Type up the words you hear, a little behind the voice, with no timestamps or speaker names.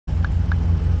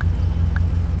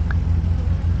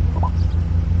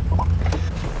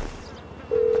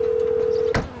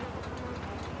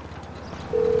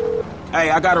Hey,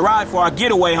 I got a ride for our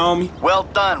getaway, homie. Well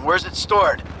done. Where's it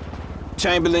stored?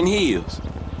 Chamberlain Hills.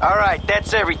 All right,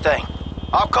 that's everything.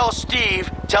 I'll call Steve,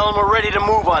 tell him we're ready to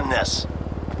move on this.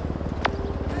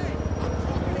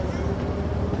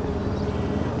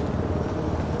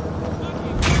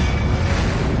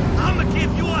 I'ma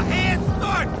give you a head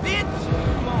start, bitch!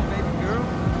 Come on, baby girl.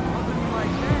 I'll do you like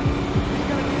that. You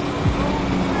gotta get some food.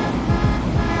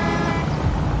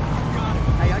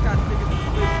 Hey, I got tickets to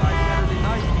Split by Saturday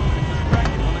night. It's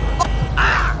distracting.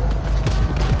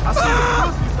 I see the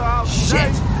pussy, so I'll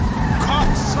Shit!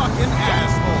 Cock-sucking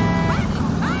asshole!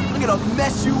 I'm gonna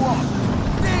mess you up.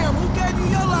 Damn, who gave you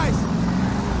your license?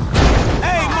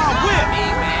 Hey, my whip!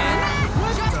 Hey, man.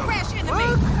 Just crash into me.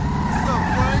 What's up,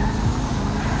 Frank?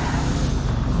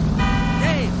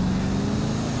 Damn.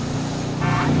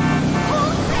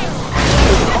 Who's this?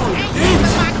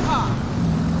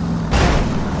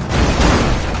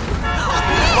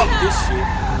 Fuck this shit.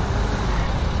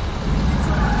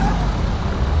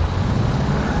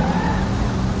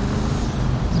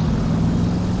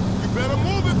 You better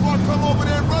move it before I come over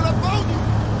there and run up on you.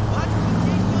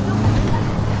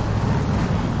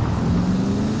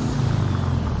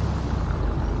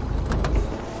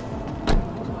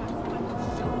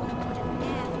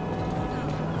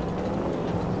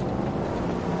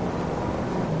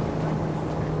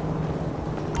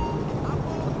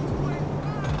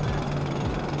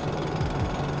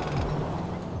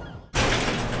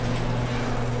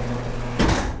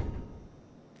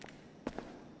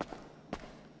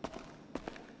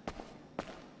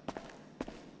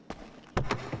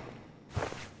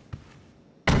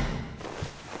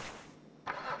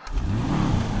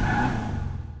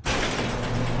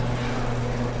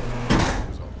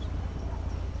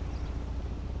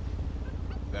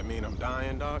 That mean I'm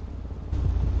dying, Doc?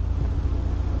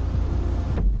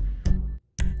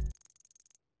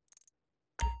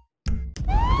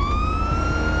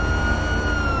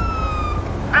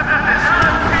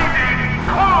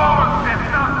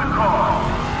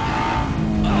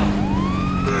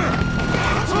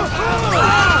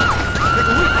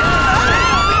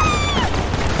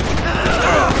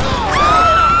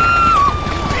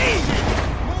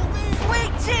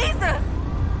 Sweet Jesus!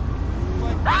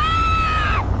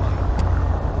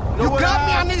 You got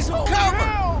me, I need some cover!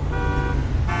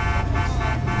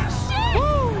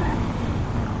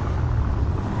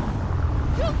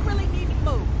 You really need to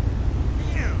move.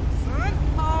 Damn, son.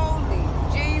 Holy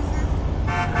Jesus.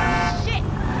 Shit.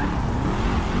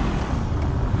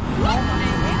 What the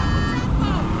hell?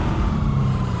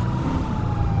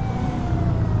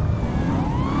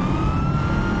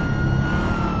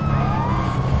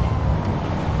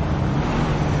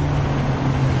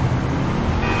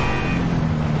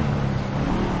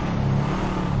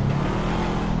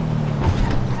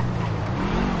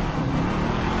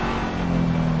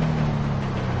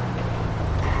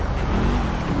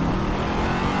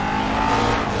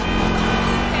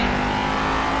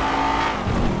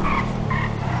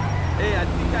 Hey, I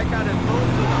think I got it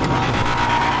moved to the right.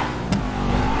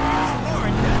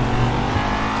 Lord,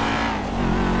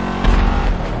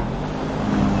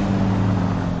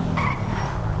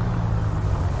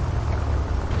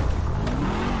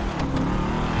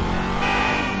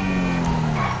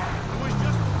 it was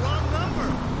just the wrong number.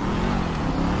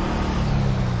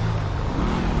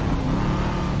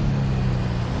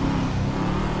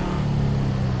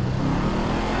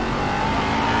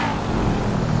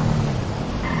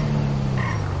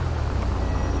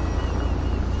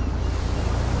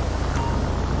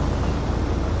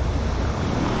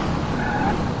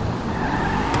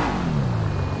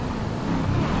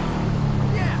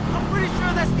 Yeah, I'm pretty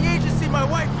sure that's the agency my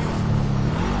wife used.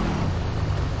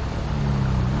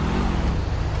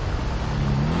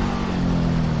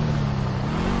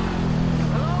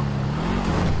 Hello?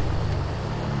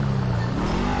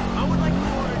 I would like to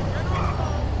order General Tso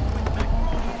with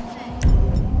macaroni and cheese.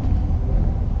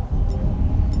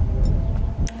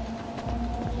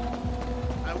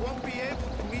 I won't be able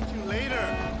to meet you later.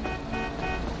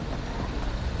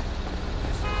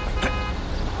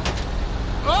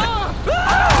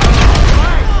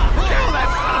 Kill that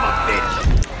son of a bitch!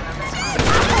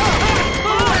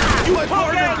 You had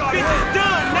more than got it! Bitch is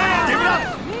done now! Give it up!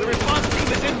 The response team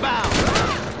is inbound!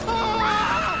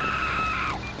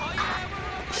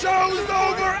 Show's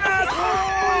over,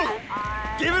 asshole!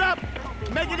 Give it up!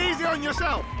 Make it easy on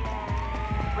yourself!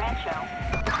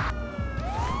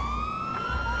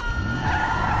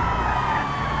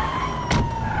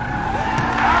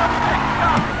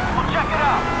 We'll check it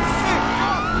out!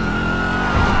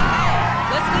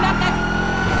 Let's get up next.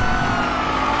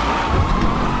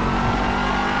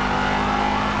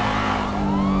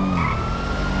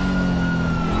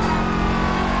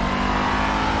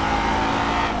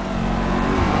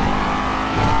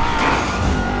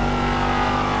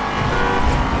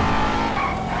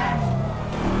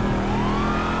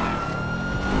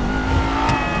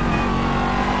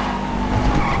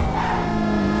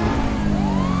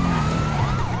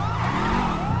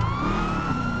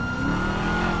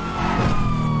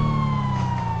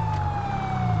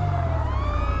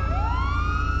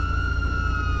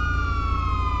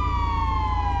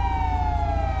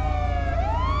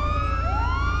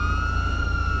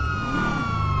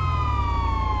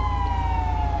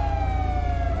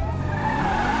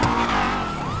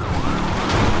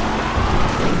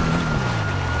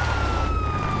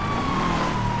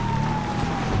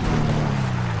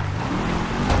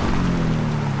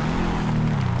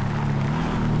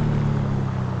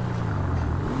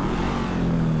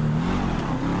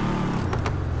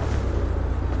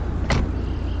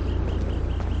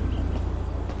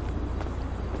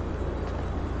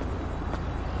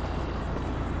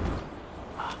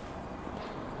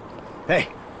 Hey.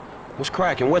 What's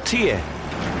cracking? Where T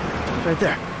at? Right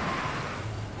there.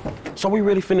 So we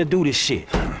really finna do this shit?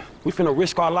 We finna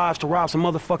risk our lives to rob some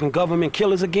motherfucking government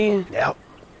killers again? Yep.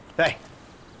 Hey.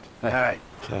 All right.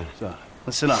 Okay. So,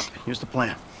 listen up. Here's the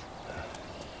plan. All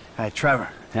right, Trevor.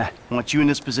 Yeah. I want you in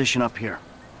this position up here.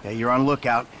 Okay, you're on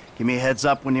lookout. Give me a heads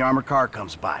up when the armored car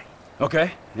comes by.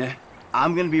 Okay. Yeah.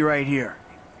 I'm gonna be right here,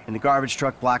 in the garbage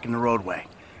truck blocking the roadway.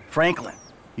 Franklin,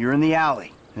 you're in the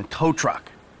alley, in a tow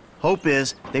truck. Hope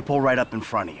is they pull right up in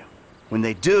front of you. When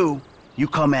they do, you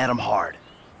come at them hard.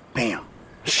 Bam.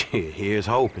 Shit, here's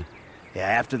hoping. Yeah,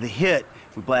 after the hit,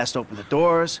 we blast open the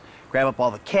doors, grab up all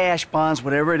the cash, bonds,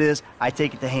 whatever it is, I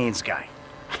take it to Haynes' guy.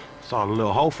 It's all a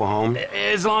little hopeful, homie.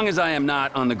 As long as I am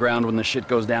not on the ground when the shit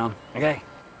goes down. Okay?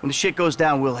 When the shit goes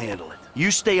down, we'll handle it. You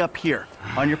stay up here,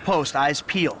 on your post, eyes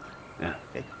peeled. Yeah.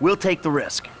 Okay? We'll take the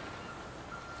risk.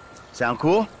 Sound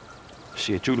cool?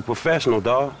 Shit, you the professional,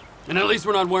 dawg. And at least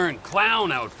we're not wearing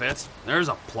clown outfits. There's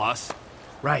a plus.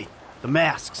 Right. The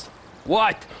masks.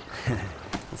 What?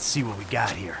 Let's see what we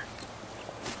got here.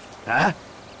 Huh?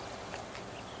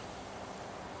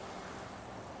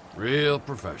 Real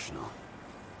professional.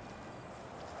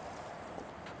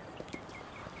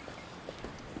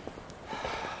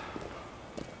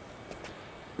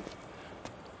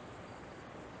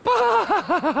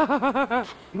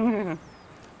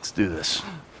 Let's do this.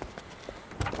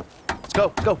 Let's go,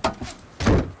 go.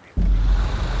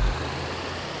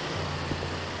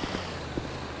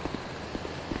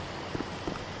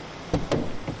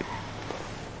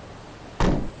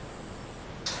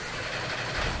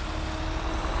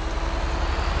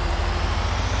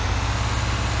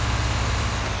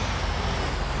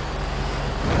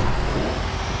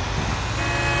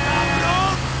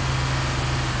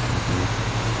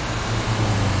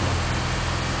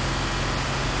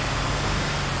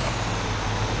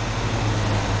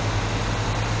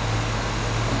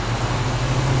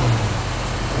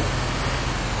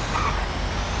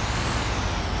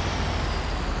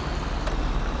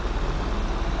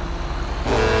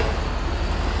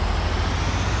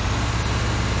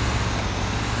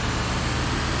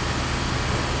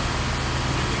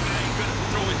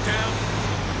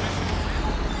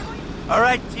 All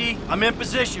right, T, I'm in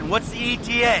position. What's the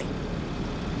ETA?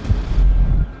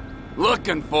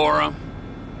 Looking for him.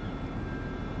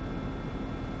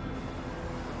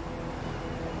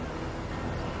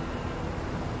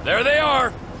 There they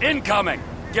are. Incoming.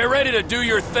 Get ready to do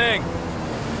your thing.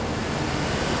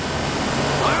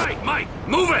 All right, Mike,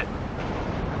 move it.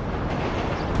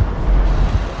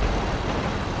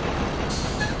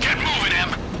 Get moving, Em.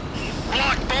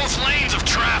 Block both lanes of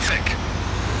traffic.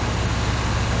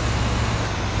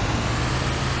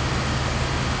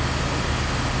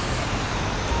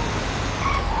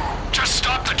 Just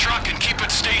stop the truck and keep it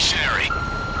stationary.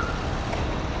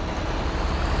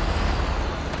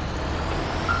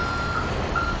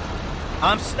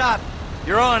 I'm stopped.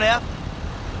 You're on, F.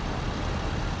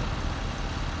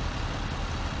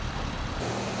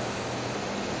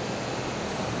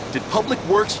 Did Public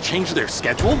Works change their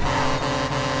schedule?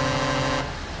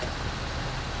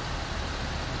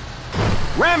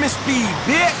 Ramming speed,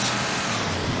 bitch!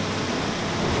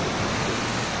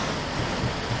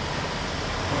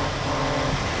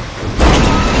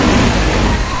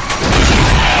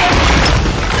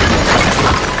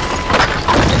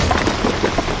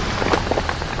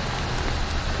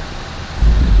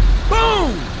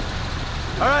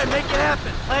 All right, make it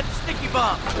happen. Plant the sticky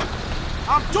bomb.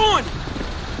 I'm doing it!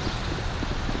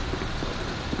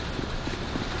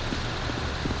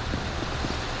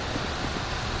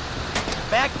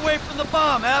 Back away from the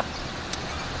bomb, F.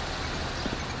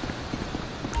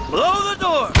 Blow the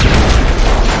door.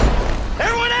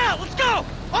 Everyone out, let's go!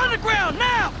 On the ground,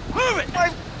 now! Move it! My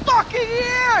fucking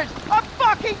ears! I'm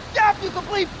fucking deaf, you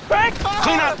complete bank!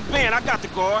 Clean out the van, I got the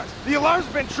guards. The alarm's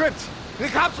been tripped. The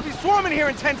cops will be swarming here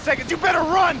in 10 seconds. You better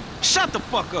run! Shut the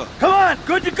fuck up. Come on,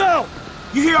 good to go!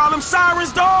 You hear all them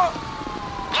sirens, dawg?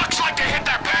 Looks like they hit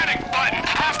their panic button.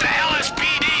 Half the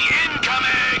LSPD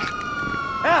incoming!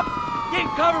 F,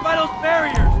 getting covered by those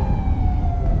barriers.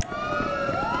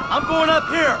 I'm going up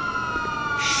here.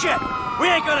 Shit, we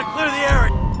ain't gonna clear the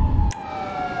area.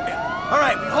 All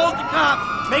right, we hold the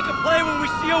cops. Make a play when we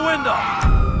see a window.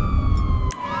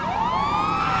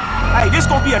 Hey, this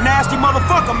gonna be a nasty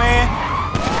motherfucker, man.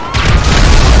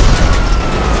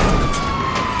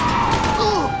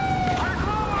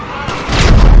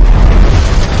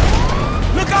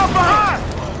 Look out behind!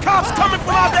 Cops coming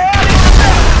from out the alley!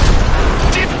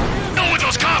 Deal with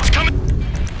those cops coming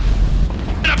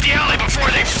up the alley before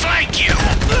they flank you!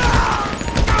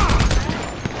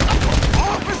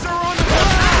 Officer on the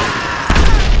ground!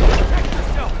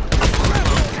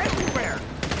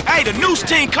 Hey, the news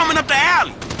team coming up the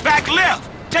alley. Back left.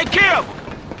 Take care of them.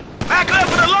 Back left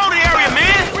for the loading area,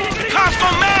 man. Cops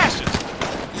gonna mash us.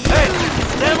 Hey,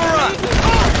 samurai!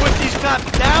 Put these cops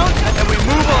down, and we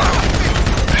move on.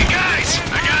 Hey guys,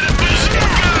 I got a boost gun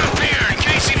up here in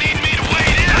case you need me to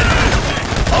wade in.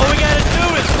 All we gotta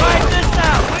do is fight this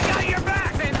out. I got your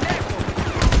back, man.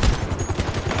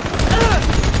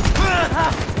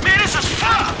 Man, this is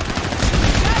fun.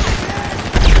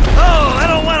 Oh, I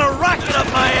don't want a rocket up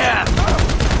my ass!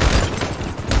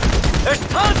 There's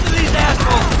tons of these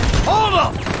assholes! Hold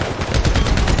them!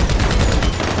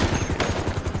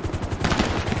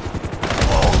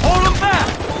 Hold them back!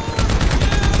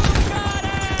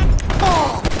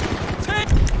 Take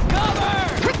cover!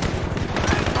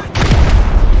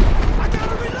 I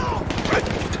gotta reload!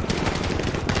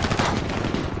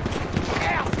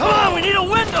 Come on, we need a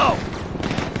window!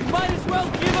 You might as well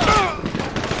give up.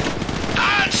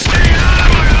 I'd stay out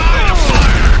of my line of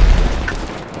fire.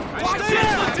 Watch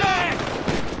this attack!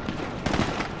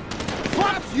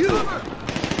 Fuck you!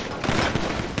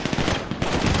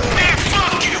 Man,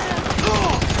 fuck you.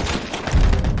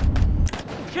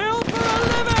 Kill for a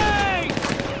living!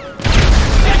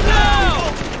 Get down!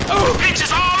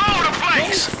 Bitches all over the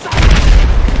place.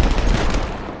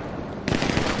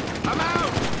 I'm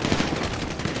out.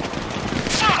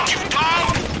 Fuck you,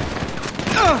 dog.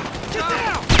 Get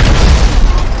down!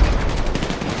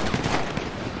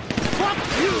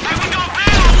 Hey, we gonna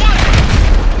bail or what?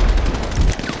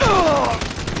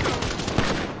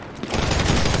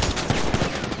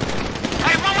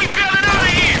 Hey, when we bailing out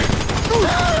of here?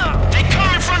 They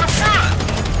coming from the front.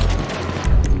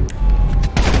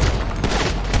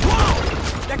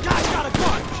 That guy's got a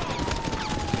gun!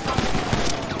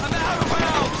 I'm out of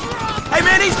bounds! Hey,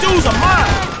 man, these dudes are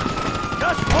mine.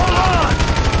 Just hold on!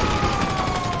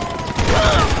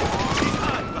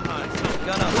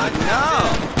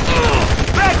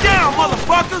 Back down,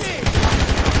 motherfuckers.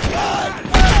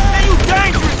 Man, you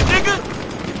dangerous, nigga.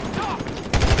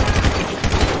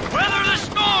 Weather the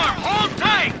storm. Hold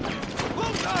tight.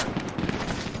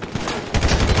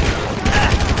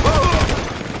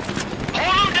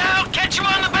 Hold them down. Catch you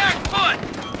on the back foot.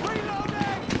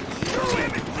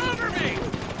 Cover me.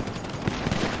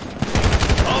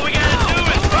 All we gotta do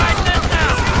is fight this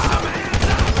out!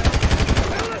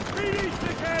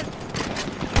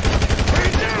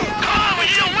 Come on, we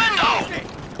need a window.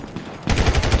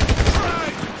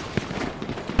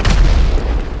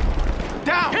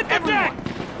 Down! Hit the deck!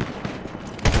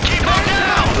 Keep them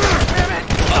down.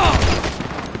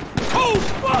 Oh,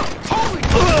 fuck! Holy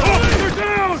you're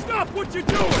down! Stop what you're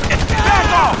doing! Back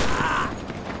off.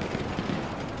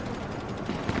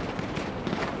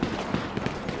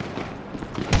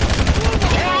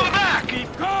 Hold them back. Keep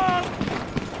calm!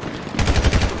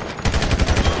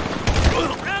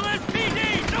 LSPD!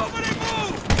 Nobody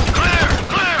move! Clear,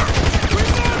 clear.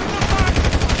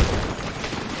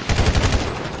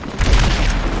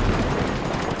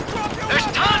 There's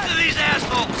tons of these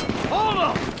assholes. Hold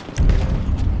up!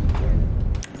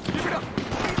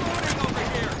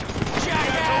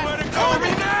 Cover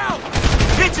me now!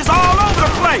 Bitches all over the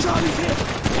place. We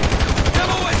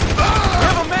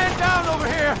have a man down over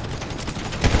here!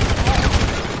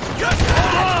 Just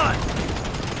hold on!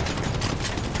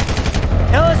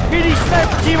 LSPD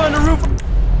sniper team on the roof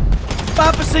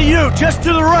opposite you, just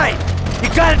to the right. You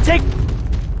gotta take...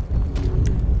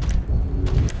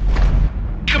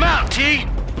 Come out, T.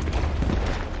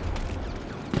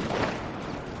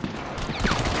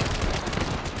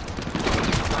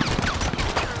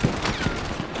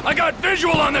 I got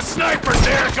visual on the snipers.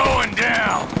 They're going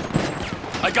down.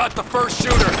 I got the first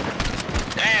shooter.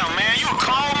 Damn, man, you a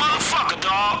cold motherfucker,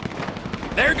 dog.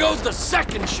 There goes the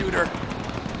second shooter.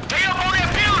 They up on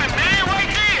that building, man, right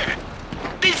there.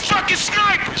 These fucking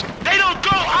snipers. They don't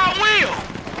go, I will.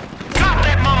 Got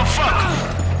that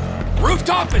motherfucker.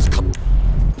 Rooftop is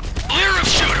Clear of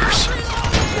shooters.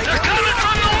 They're coming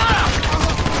from the left.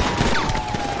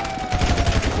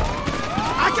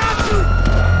 I got you!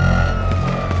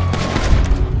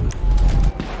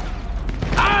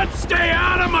 I'd stay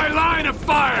out of my line of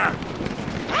fire.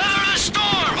 Weather the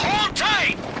storm. Hold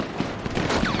tight.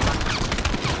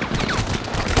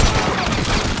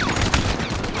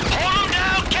 Hold them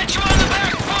down. Catch you on the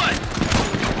back foot.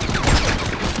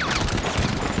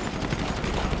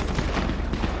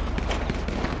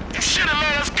 You should have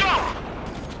let us go.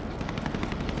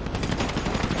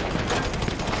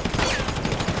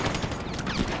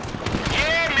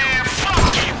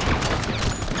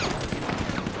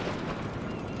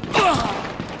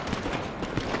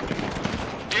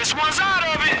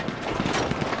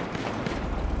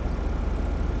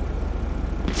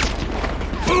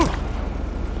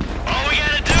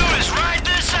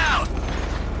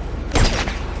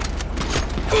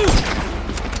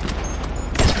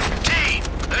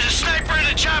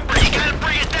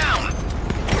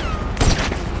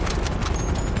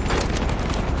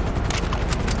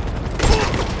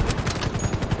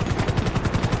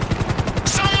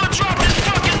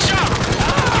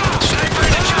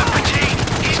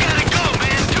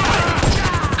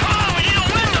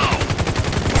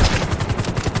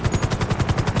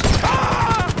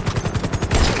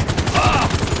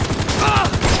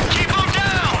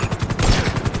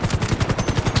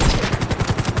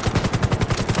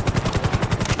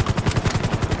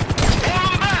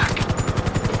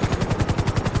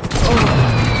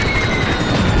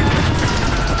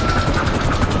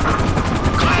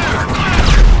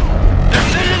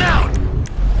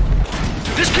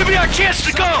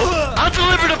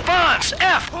 Deliver the funds.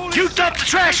 F, you dump the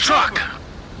trash truck.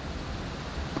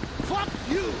 Fuck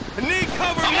you! I need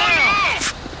cover I'm now! on the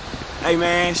move. Hey,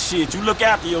 man, shit, you look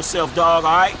after yourself, dog,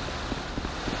 all right?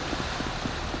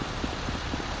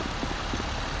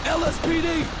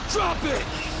 LSPD, drop it!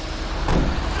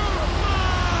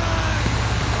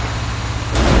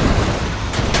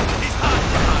 He's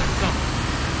hiding behind something.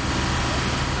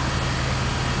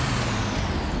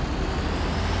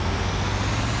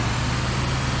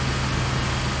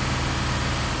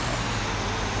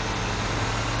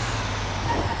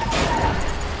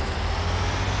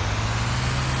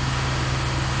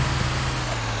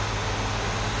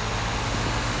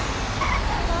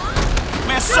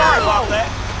 Man, sorry about that.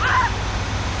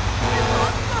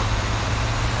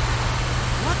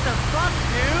 What the fuck,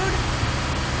 dude?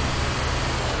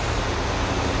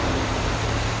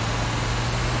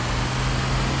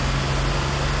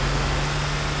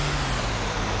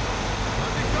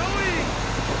 How's it going?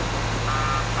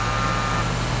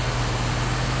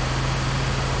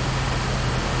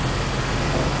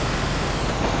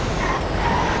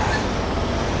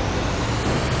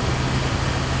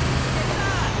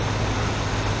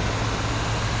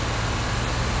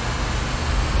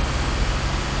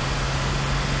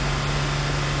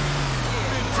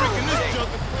 Been drinking this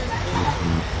junk.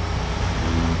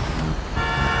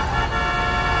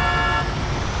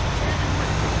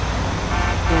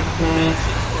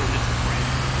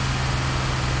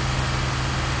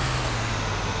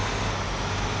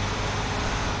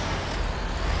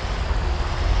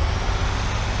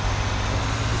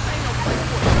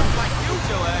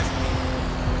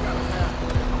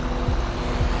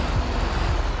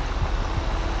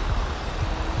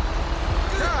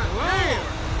 God damn!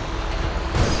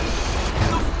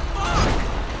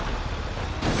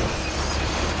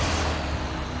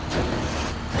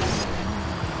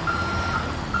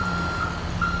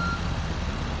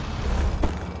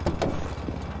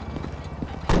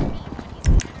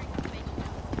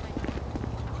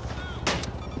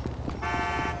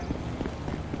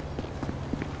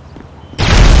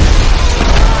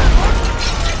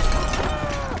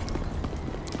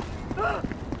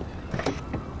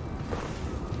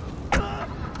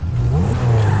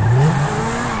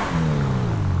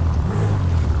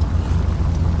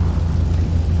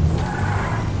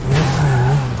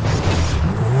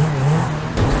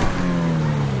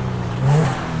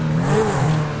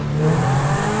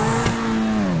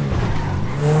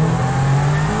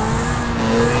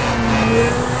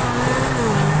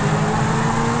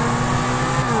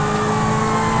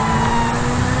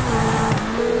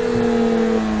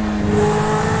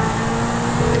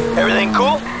 Everything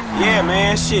cool? Yeah,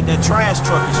 man, shit, that trash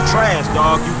truck is trash,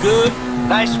 dog. You good?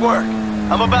 Nice work.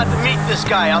 I'm about to meet this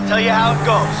guy. I'll tell you how it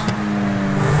goes.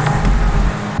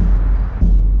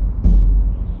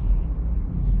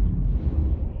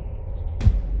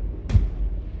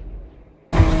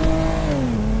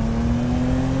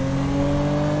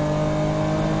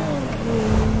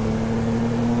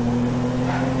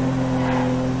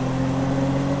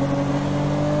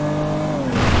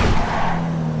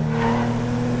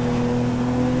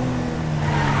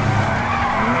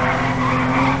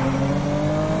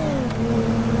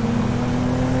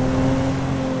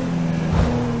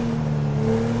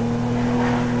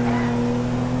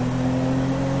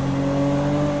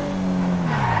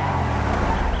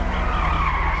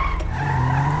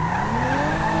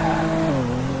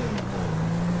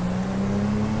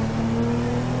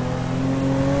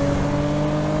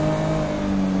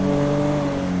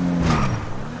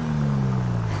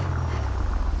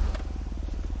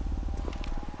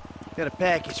 Got a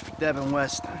package for Devin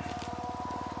Weston.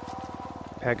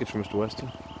 Package from Mr. Weston.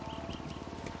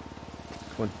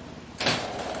 One.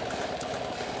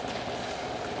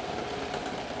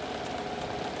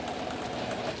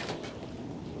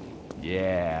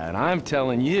 Yeah, and I'm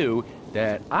telling you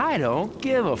that I don't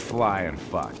give a flying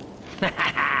fuck.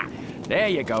 There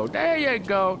you go, there you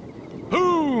go.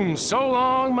 Boom! So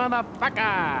long,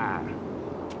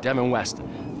 motherfucker! Devin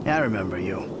Weston. I remember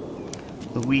you.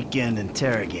 The weekend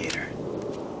interrogator.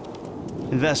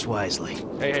 Invest wisely.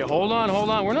 Hey, hold on, hold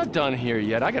on. We're not done here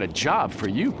yet. I got a job for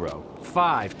you, bro.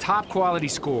 5 top quality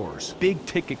scores. Big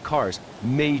ticket cars.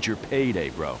 Major payday,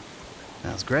 bro.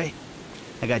 Sounds great.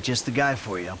 I got just the guy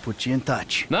for you. I'll put you in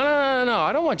touch. No.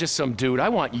 I don't want just some dude. I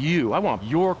want you. I want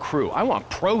your crew. I want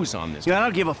pros on this. Yeah, I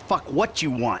don't give a fuck what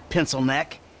you want, pencil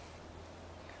neck.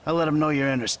 I'll let them know you're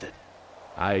interested.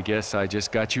 I guess I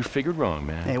just got you figured wrong,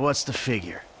 man. Hey, what's the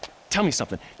figure? Tell me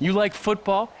something. You like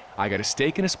football? I got a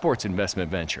stake in a sports investment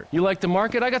venture. You like the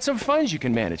market? I got some funds you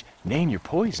can manage. Name your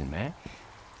poison, man.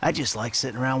 I just like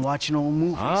sitting around watching old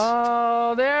movies.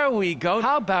 Oh, there we go.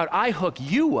 How about I hook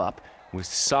you up with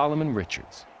Solomon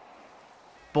Richards?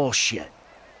 Bullshit.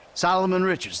 Solomon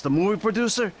Richards, the movie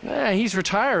producer? Yeah, he's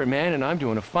retiring, man, and I'm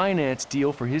doing a finance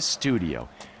deal for his studio.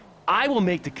 I will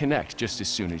make the connect just as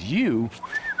soon as you...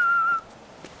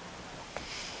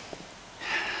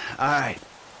 All right.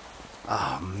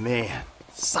 Oh, man.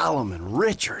 Solomon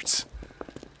Richards.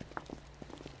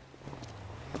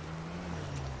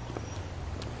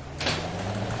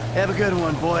 Have a good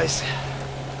one, boys.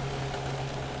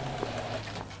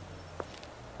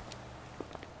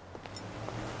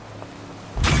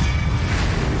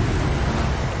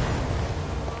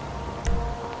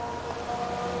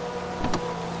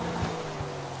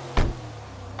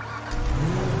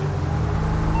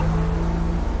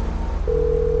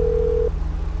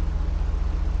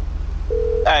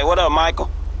 Hey, what up,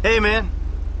 Michael? Hey, man.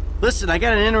 Listen, I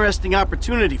got an interesting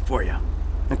opportunity for you.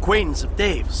 An acquaintance of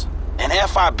Dave's. An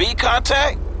FIB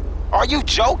contact? Are you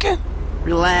joking?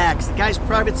 Relax. The guy's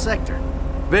private sector.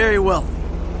 Very wealthy.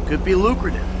 Could be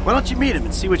lucrative. Why don't you meet him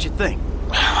and see what you think?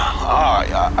 All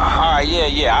right,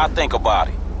 yeah, I'll think about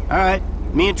it. All right.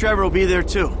 Me and Trevor will be there,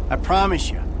 too. I promise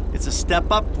you. It's a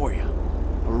step up for you.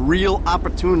 A real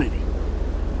opportunity.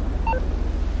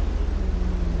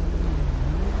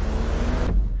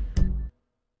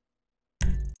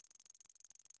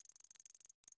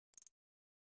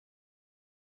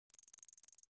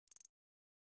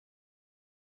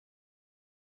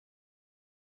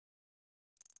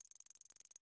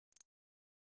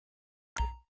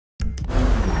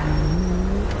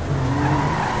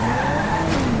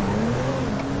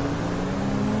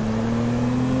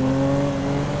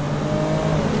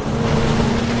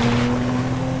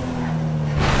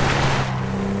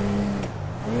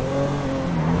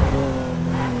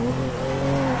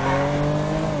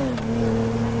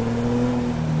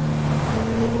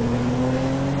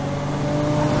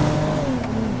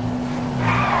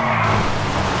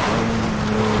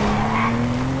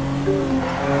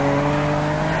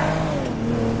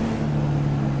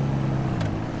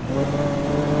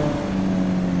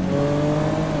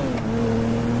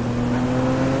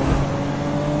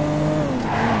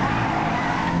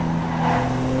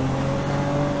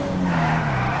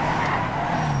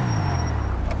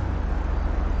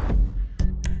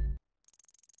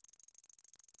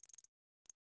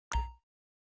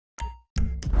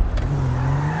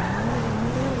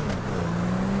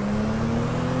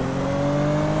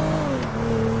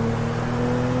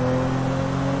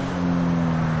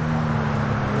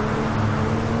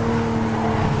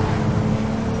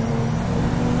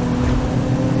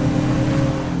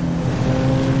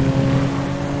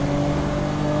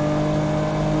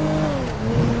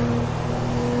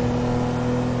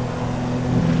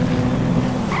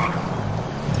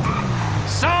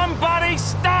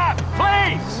 Stop,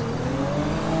 please!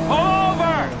 Pull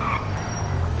over!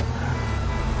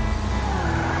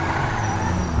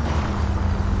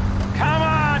 Come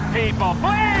on, people,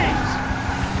 please!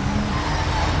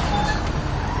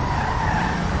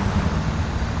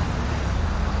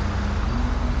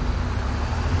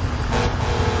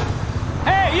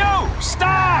 Hey, you!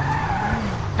 Stop!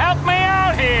 Help me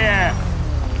out here!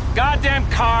 Goddamn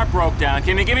car broke down.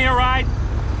 Can you give me a ride?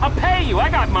 I'll pay you. I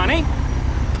got money.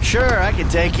 Sure, I can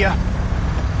take you.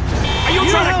 Are you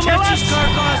trying to catch us? Car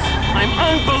costs? I'm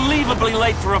unbelievably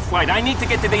late for a flight. I need to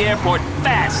get to the airport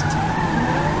fast.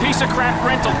 Piece of crap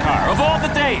rental car, of all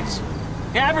the days.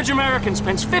 The average American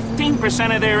spends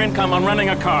 15% of their income on running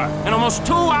a car, and almost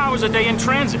 2 hours a day in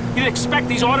transit. You'd expect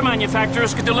these auto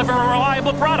manufacturers could deliver a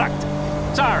reliable product.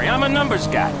 Sorry, I'm a numbers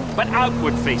guy, but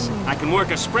outward-facing. I can work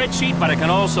a spreadsheet, but I can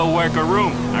also work a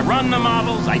room. I run the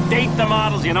models, I date the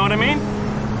models, you know what I mean?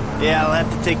 Yeah, I'll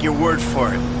have to take your word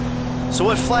for it. So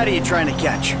what flight are you trying to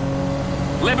catch?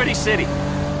 Liberty City.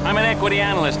 I'm an equity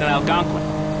analyst in Algonquin.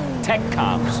 Tech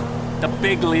comms. The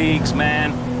big leagues,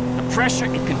 man. The pressure,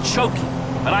 it can choke you.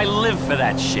 But I live for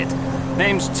that shit.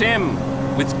 Name's Tim,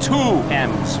 with 2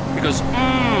 M's. Because,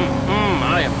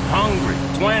 I am hungry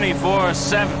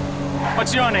 24/7.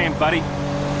 What's your name, buddy?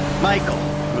 Michael,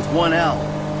 with 1 L,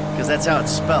 because that's how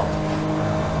it's spelled.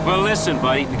 Well, listen,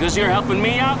 buddy, because you're helping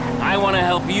me out, I want to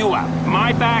help you out.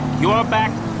 My back, your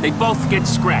back, they both get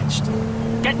scratched.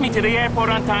 Get me to the airport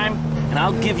on time, and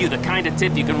I'll give you the kind of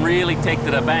tip you can really take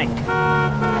to the bank.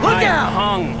 Look out!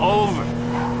 Hung over.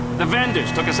 The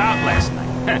vendors took us out last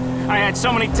night. I had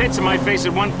so many tits in my face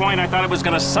at one point I thought I was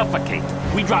gonna suffocate.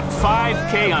 We dropped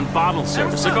 $5K on bottle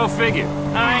service, so go figure.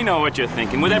 I know what you're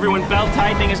thinking. With everyone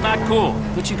belt-tightening, it's not cool.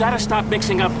 But you gotta stop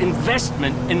mixing up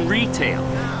investment and retail.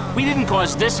 We didn't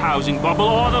cause this housing bubble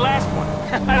or the last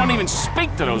one. I don't even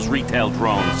speak to those retail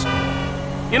drones.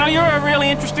 You know, you're a really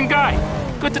interesting guy.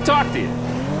 Good to talk to you.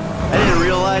 I didn't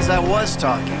realize I was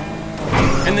talking.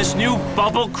 And this new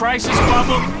bubble crisis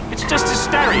bubble, it's just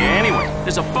hysteria anyway.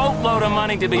 There's a boatload of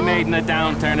money to be made in a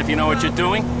downturn if you know what you're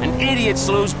doing. And idiots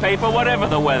lose paper, whatever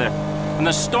the weather. When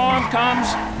the storm comes,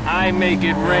 I make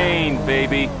it rain,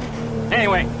 baby.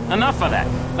 Anyway, enough of that.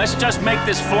 Let's just make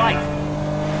this flight.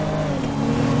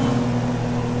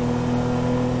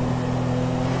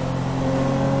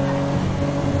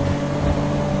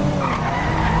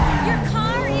 Your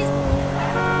car is...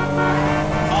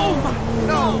 Oh my...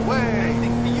 No way!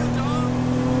 Anything for you, dog?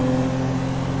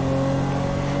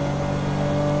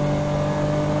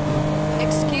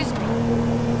 Excuse me.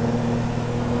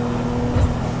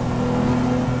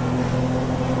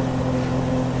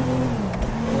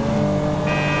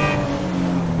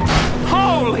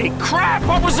 Holy crap,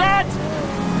 what was that?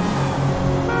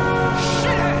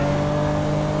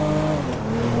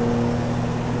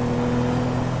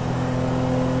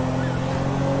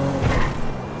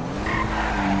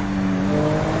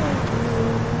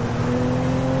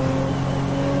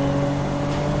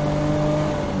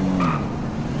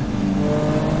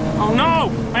 Oh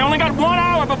no! I only got 1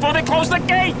 hour before they close the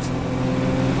gate!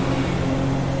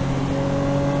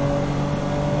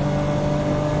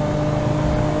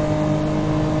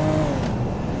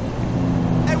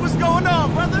 Hey, what's going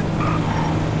on, brother?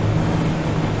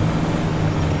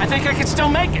 I think I can still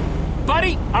make it.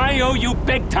 Buddy, I owe you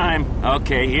big time.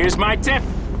 Okay, here's my tip.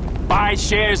 Buy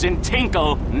shares in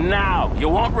Tinkle now. You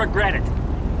won't regret it.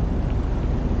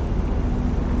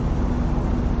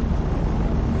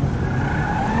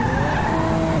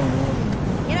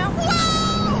 You know...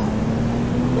 Whoa!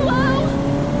 Whoa!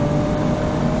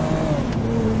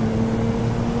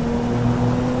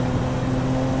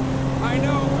 I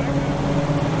know.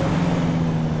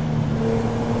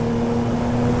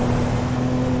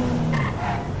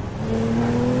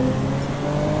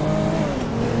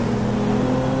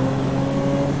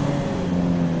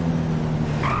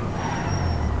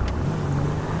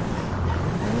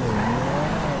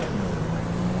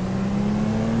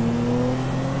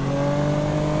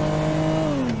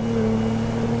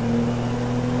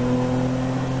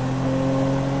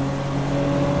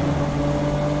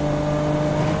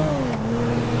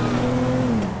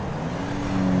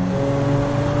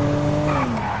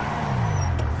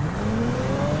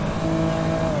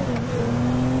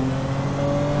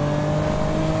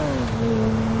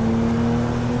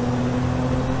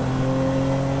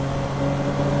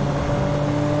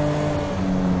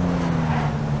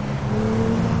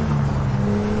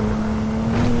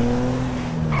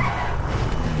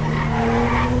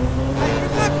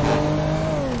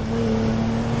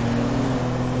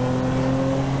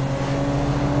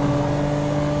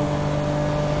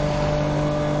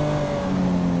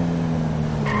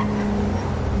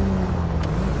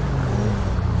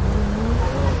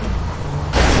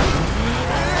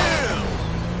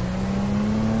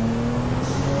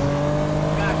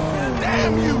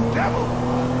 Damn you, devil!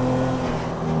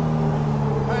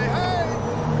 Hey, hey!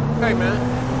 Hey, man.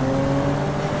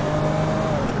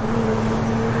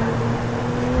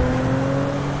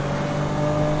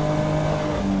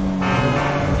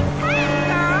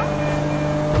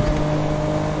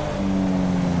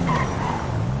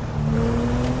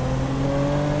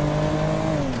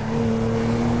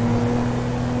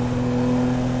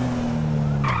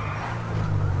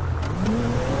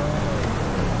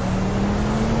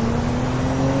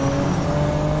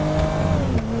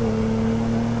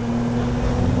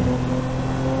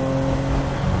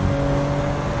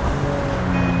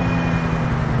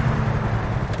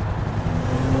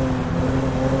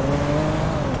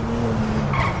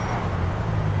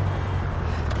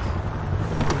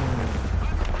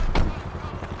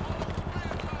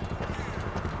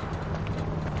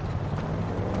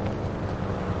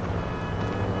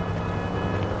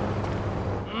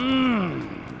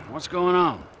 What's going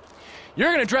on?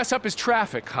 You're gonna dress up as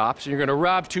traffic cops, and you're gonna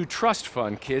rob 2 trust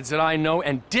fund kids that I know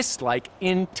and dislike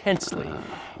intensely.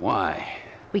 Why?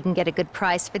 We can get a good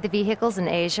price for the vehicles in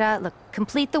Asia. Look,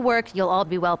 complete the work, you'll all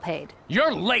be well paid.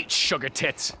 You're late, sugar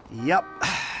tits! Yep.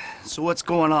 So what's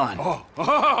going on?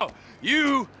 Oh,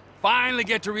 you finally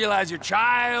get to realize your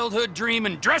childhood dream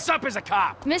and dress up as a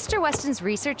cop. Mr. Weston's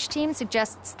research team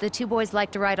suggests the 2 boys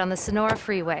like to ride on the Sonora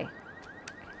Freeway.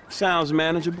 Sounds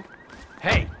manageable.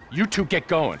 Hey, you 2 get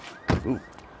going. Ooh,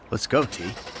 let's go, T.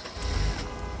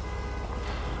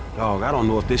 Dog, I don't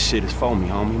know if this shit is for me,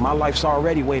 homie. My life's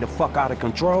already way the fuck out of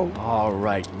control. All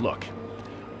right, look.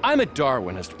 I'm a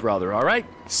Darwinist, brother, all right?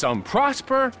 Some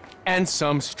prosper and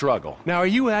some struggle. Now, are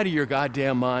you out of your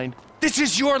goddamn mind? This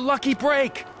is your lucky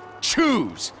break.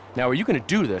 Choose. Now, are you gonna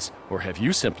do this, or have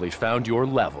you simply found your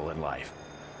level in life?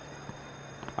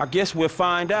 I guess we'll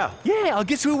find out. Yeah, I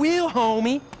guess we will,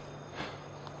 homie.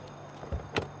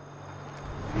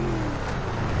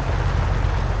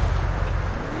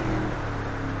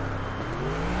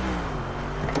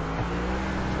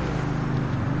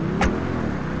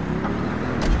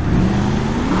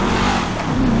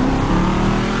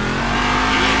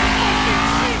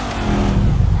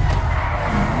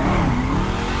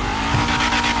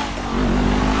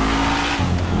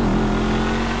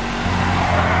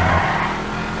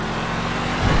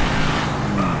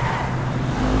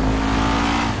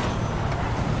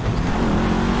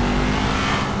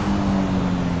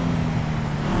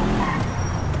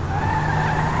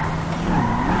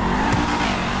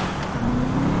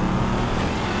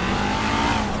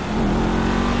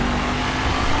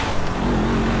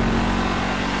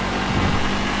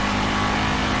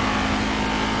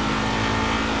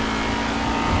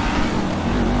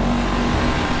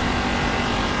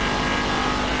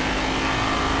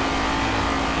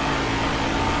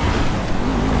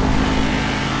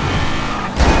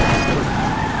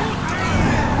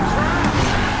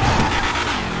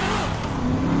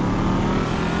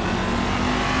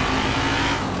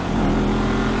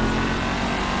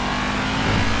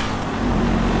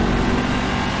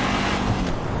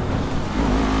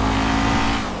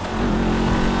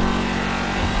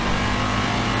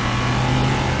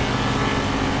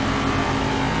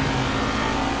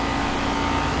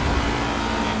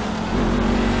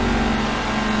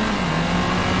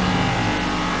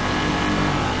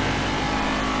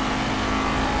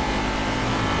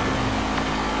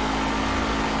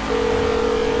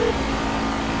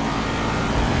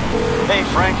 Hey,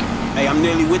 Frank. Hey, I'm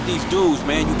nearly with these dudes,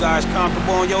 man. You guys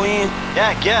comfortable on your end?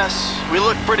 Yeah, I guess. We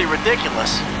look pretty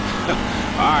ridiculous.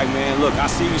 All right, man. Look, I'll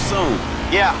see you soon.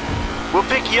 Yeah. We'll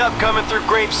pick you up coming through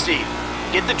Gravesteed.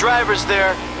 Get the drivers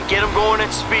there and get them going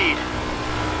at speed.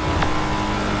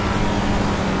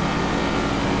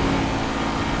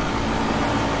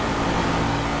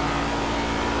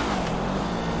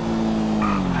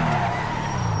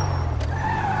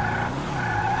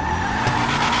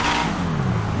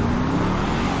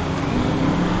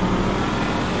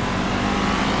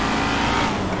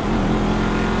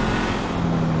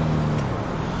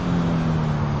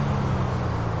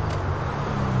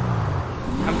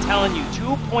 Telling you,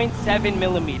 2.7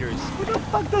 millimeters. What the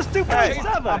fuck does 2.7? Hey,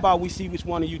 how about we see which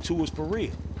one of you two is for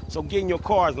real? So get in your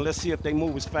cars and let's see if they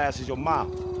move as fast as your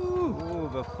mouth. Ooh,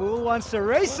 the fool wants to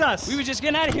race us. We were just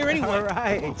getting out of here anyway. All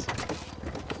right.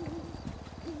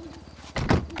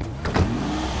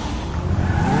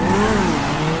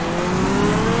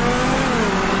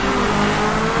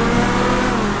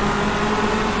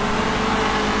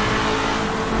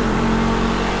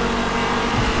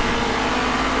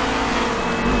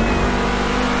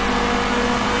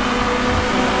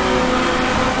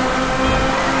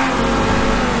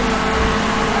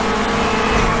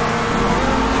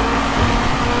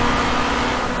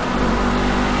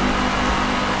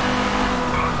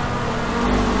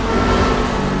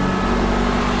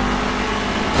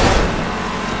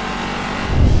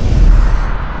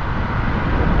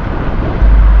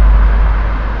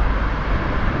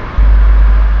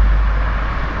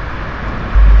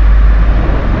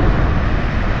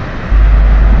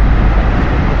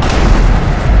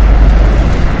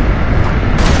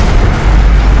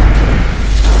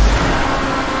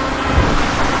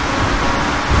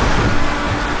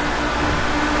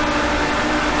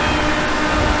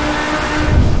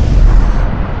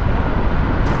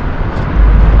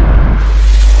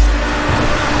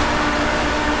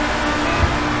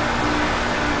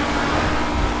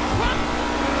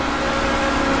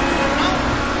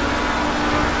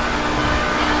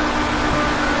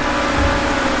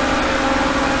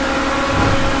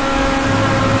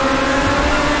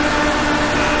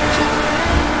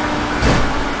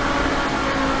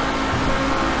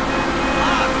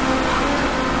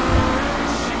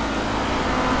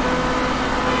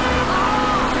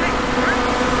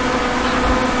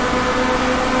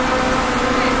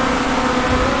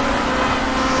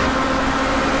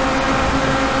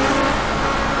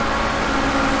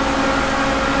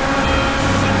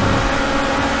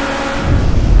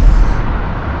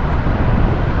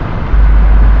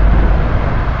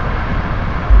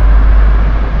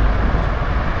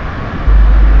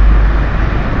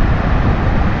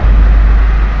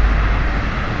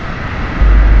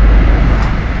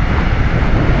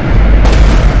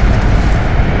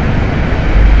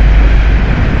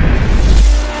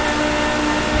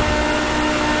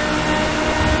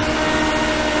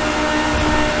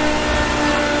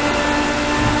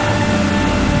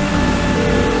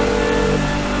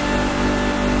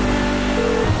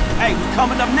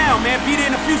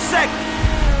 few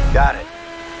seconds. Got it.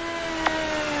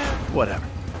 Whatever.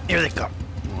 Here they come.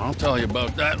 Well, I'll tell you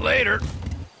about that later.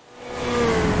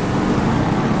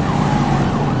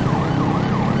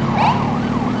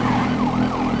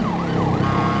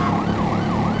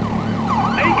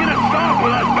 Ain't gonna stop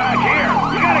with us back here.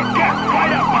 We gotta get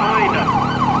right up behind them.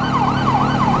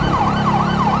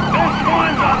 This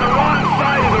one's on the wrong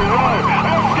side of the road.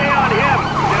 I'll stay on him.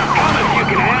 Now come if you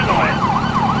can handle it.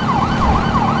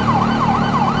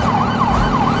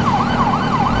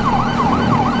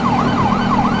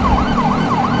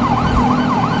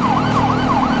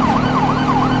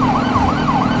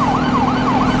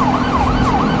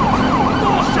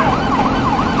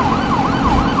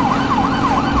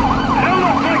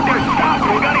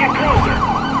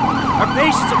 Our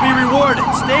patience will be rewarded.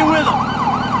 Stay with them.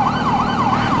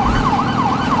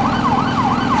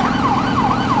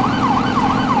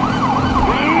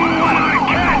 Wanna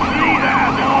catch these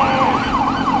assholes?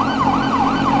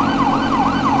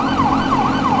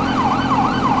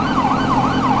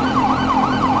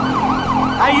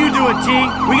 How you doing, T?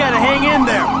 We gotta hang in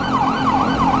there.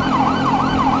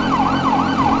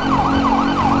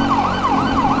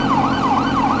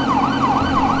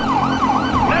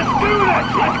 Let's do this!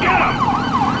 Let's get them!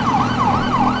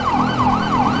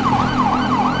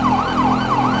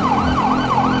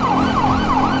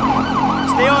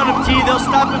 Stay on them, T. They'll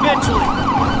stop eventually.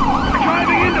 We're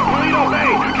driving into Polito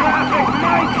Bay. Traffic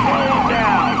might slow them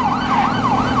down.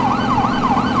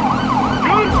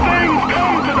 Good things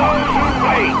come to those who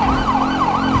wait.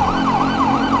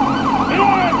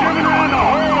 They'll have driven around the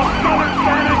whole of southern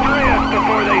San Andreas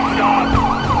before they stop.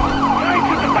 Frank's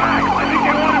at the back. I think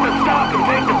they want him to stop and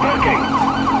take the booking.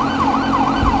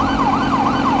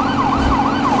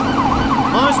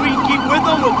 As long as we can keep with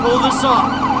them, we'll pull this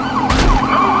off.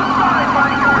 Move aside,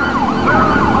 biker. We're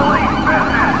on police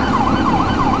business.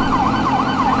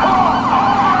 Pull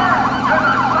over to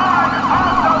the side of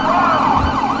the road.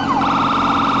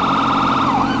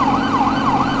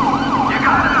 You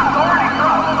got an authority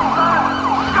problem, son?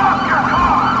 Stop your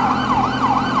car.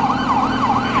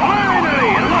 Finally,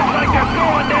 it looks like they're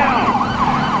slowing down.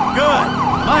 Good.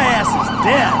 My ass is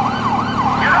dead.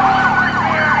 You don't want to make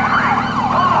me angry.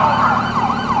 Pull over.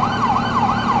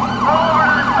 Pull over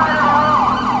to the side of the road.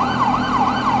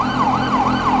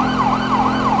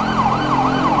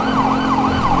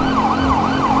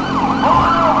 Pull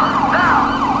it over, now.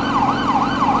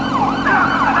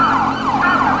 Enough is enough.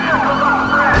 Stop the vehicles on the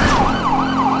bridge.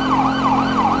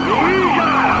 We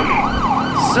got 'em.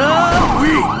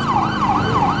 Sweet.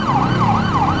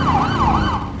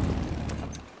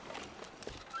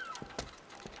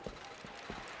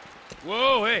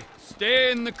 Whoa, hey,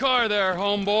 stay in the car there,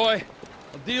 homeboy.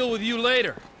 I'll deal with you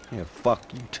later. Yeah, fuck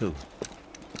you too.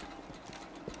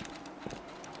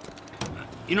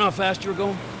 You know how fast you were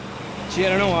going? Gee, I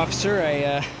don't know, officer.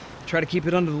 I try to keep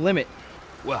it under the limit.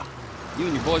 Well, you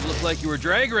and your boys look like you were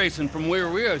drag racing from where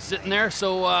we were sitting there,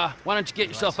 so why don't you get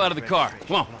yourself out of the car?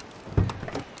 Come on.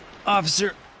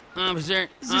 Officer, Officer,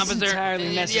 is this officer. entirely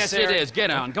Yes, necessary? it is. Get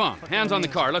on. Come on. Hands on the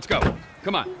car. Let's go.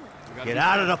 Come on. Get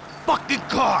out of the fucking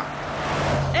car.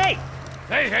 Hey!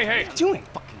 Hey, hey, hey. What are you doing?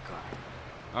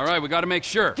 All right, we got to make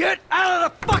sure. Get out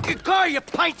of the fucking car, you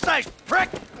pint-sized prick.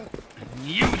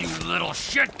 You little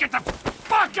shit. Get the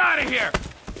fuck out of here.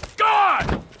 Go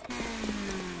on.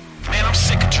 Man, I'm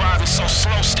sick of driving so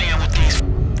slow staying with these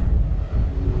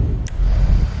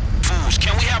fools.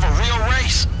 Can we have a real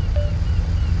race?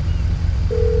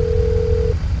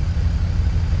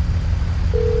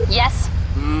 Yes?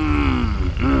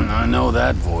 I know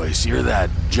that voice. You're that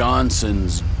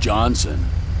Johnson's Johnson.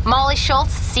 Molly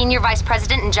Schultz, Senior Vice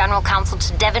President and General Counsel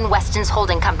to Devin Weston's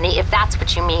holding company, if that's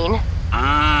what you mean.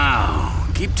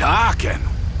 Oh, keep talking.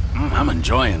 I'm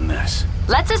enjoying this.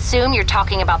 Let's assume you're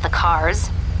talking about the cars.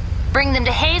 Bring them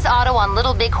to Hayes Auto on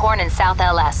Little Bighorn in South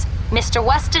LS. Mr.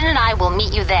 Weston and I will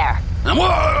meet you there.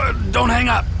 Whoa, don't hang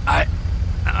up. I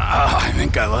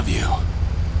think I love you.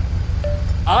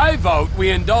 I vote we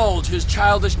indulge his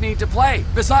childish need to play.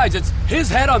 Besides, it's his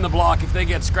head on the block if they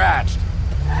get scratched.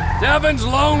 Devin's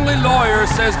lonely lawyer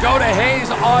says go to Hayes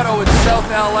Auto in South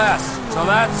LS, so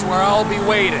that's where I'll be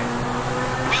waiting.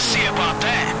 We'll see about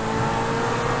that.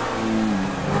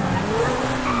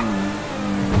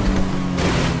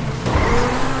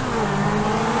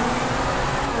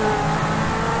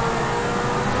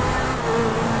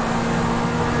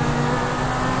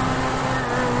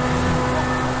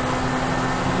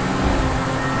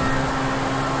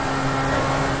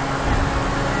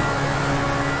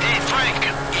 Hey, Frank.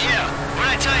 Yeah, what'd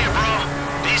I tell you, bro?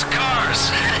 These cars.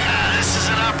 This is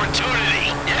an opportunity.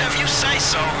 Yeah, if you say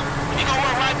so. You know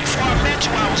what? Right before I met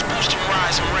you, I was boosting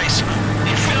rides and racing.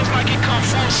 In come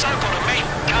full circle to me.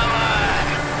 Come on.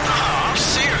 No, I'm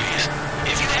serious.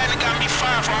 If you hadn't got me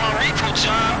fired from my repo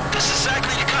job, this is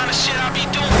exactly the kind of shit I be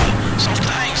doing. So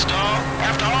thanks, dawg.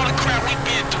 After all the crap we've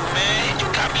been through, man, you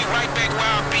got me right back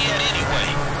where I'll be at anyway.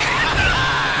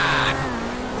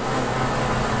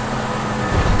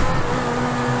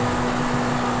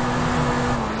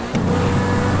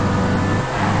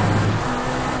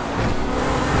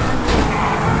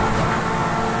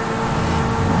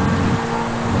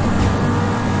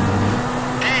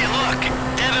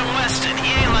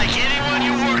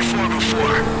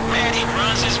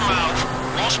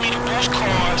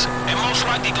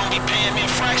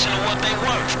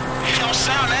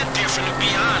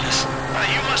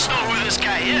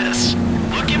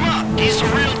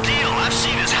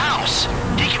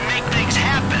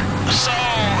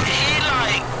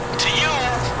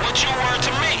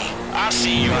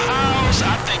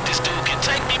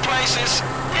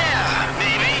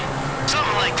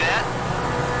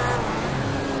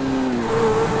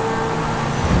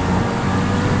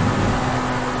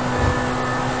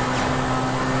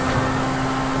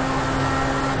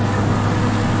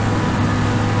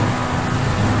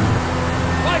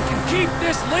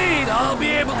 I'll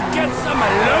be able to get some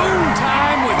alone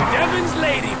time with Devin's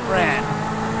lady friend.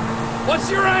 What's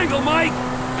your angle, Mike?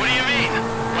 What do you mean?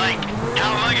 Like,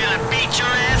 how am I gonna beat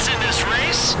your ass in this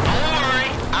race? Don't worry,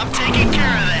 I'm taking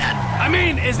care of that. I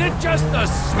mean, is it just the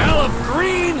smell of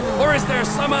green, or is there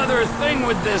some other thing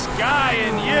with this guy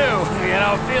and you? You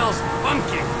know, feels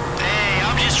funky. Hey,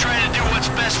 I'm just trying to do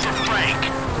what's best for Frank.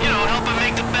 You know, help him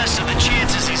make the best of the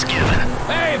chances he's given.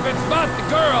 Hey, if it's about the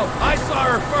girl, I saw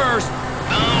her first.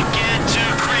 Don't get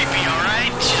too creepy,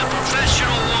 alright? She's a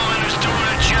professional woman who's doing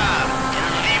her job. And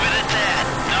leave it at that.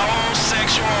 No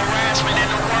sexual harassment in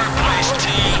the workplace, T.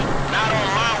 Not on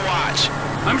my watch.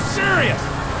 I'm serious.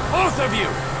 Both of you.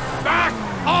 Back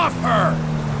off her.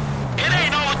 It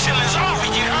ain't over till it's over,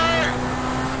 you heard?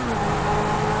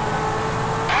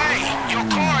 Hey, your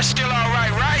car's still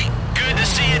alright, right? Good to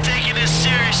see you taking this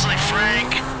seriously,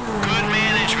 Frank. Good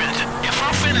management. If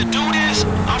I'm finna do this,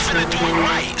 I'm finna do it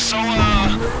right. So,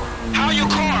 how your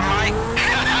car, Mike?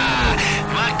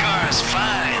 My car's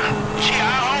fine. Yeah,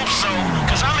 I hope so,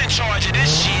 cause I'm in charge of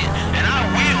this shit, and I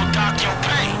will dock your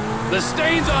pay. The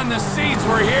stains on the seats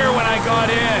were here when I got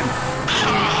in.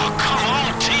 Oh, come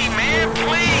on, T-Man,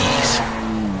 please.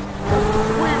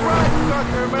 We right,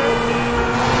 sucker, man.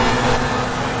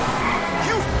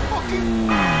 You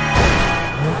fucking...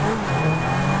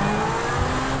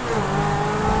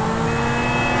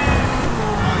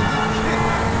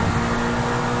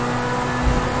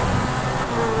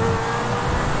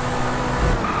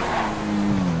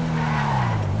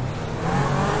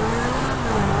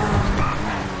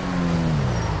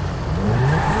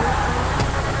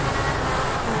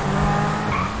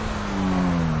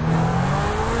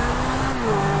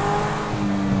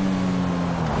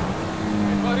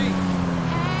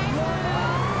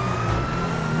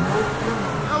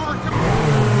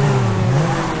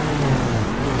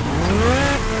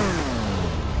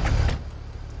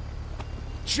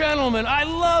 Gentlemen, I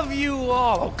love you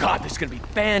all. Oh God, this is gonna be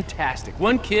fantastic.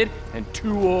 One kid and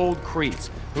two old creeps.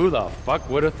 Who the fuck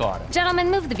would have thought it? Gentlemen,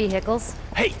 move the vehicles.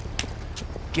 Hey,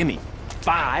 gimme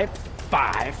 5,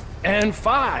 5, and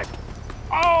 5.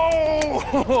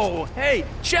 Oh, hey,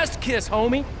 chest kiss,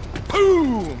 homie.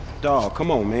 Boom! Dawg,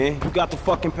 come on, man. You got the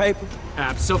fucking paper?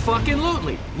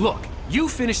 Abso-fucking-lutely. Look, you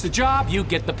finish the job, you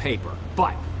get the paper.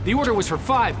 But the order was for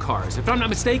 5 cars. If I'm not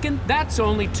mistaken, that's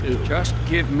only 2. Just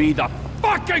give me the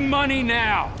fucking money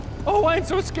now! Oh, I'm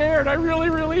so scared. I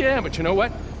really am. But you know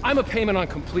what? I'm a payment on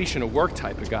completion of work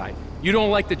type of guy. You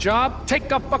don't like the job? Take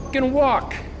a fucking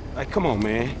walk. Hey, come on,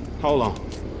 man. Hold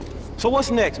on. So what's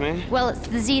next, man? Well, it's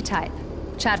the Z-type.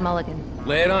 Chad Mulligan.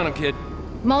 Lay it on him, kid.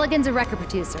 Mulligan's a record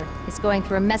producer. He's going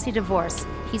through a messy divorce.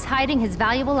 He's hiding his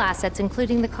valuable assets,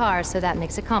 including the car, so that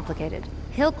makes it complicated.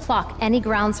 He'll clock any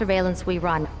ground surveillance we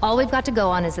run. All we've got to go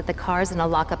on is that the car's in a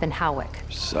lockup in Howick.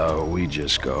 So we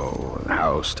just go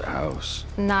house to house?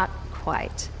 Not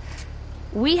quite.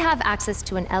 We have access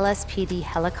to an LSPD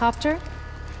helicopter.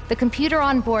 The computer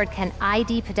on board can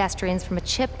ID pedestrians from a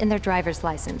chip in their driver's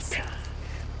license.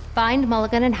 Find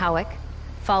Mulligan in Howick,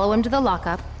 follow him to the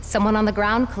lockup, someone on the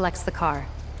ground collects the car.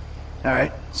 All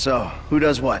right, so who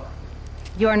does what?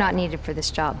 You're not needed for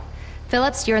this job.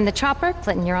 Phillips, you're in the chopper.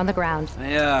 Clinton, you're on the ground.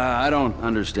 Yeah, I don't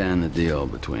understand the deal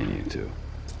between you two.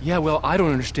 Yeah, well, I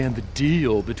don't understand the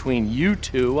deal between you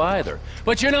two either.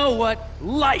 But you know what?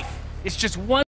 Life is just one